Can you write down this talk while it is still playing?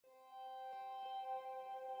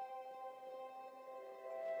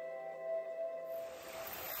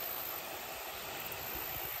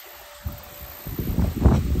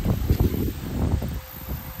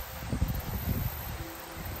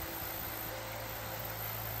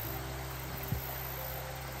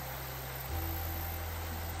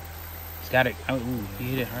got it. Oh, ooh,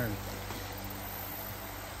 he hit it hard.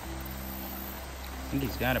 I think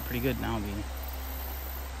he's got it pretty good now, B.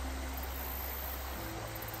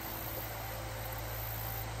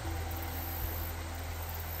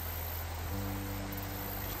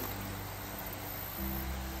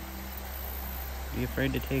 Be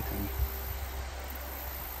afraid to take him.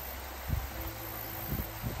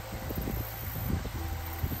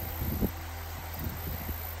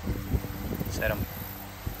 Set him.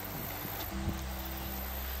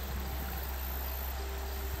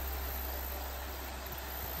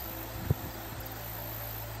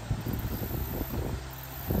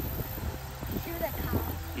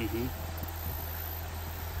 Mm-hmm.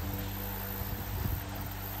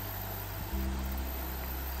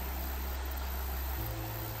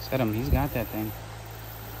 Set him. He's got that thing.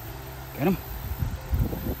 Get him.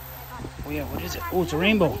 Oh yeah, what is it? Oh, it's a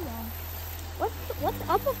rainbow. What's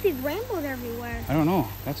up with these rainbows everywhere? I don't know.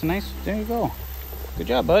 That's a nice. There you go. Good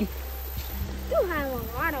job, bud. You have a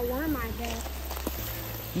lot of worm, I bet.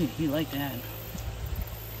 He liked that.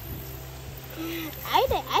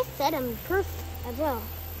 I set him perfect as well.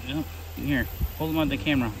 Yep. Here, hold him on the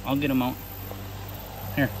camera. I'll get him out.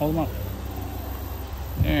 Here, hold him up.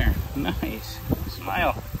 There. Nice.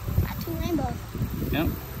 Smile. Got 2 rainbows. Yep.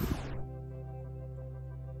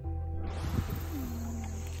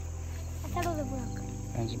 I thought it was a brook.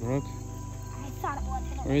 That's Brooke. I thought it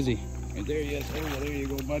was. Where is he? Right there he is. Oh, there you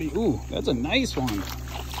go, buddy. Ooh, that's a nice one.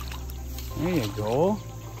 There you go.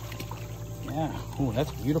 Yeah. Ooh,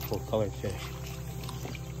 that's a beautiful colored fish.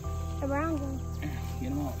 The brown one. There,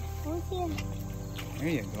 get him out. I want to see it. There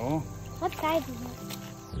you go. What size is it?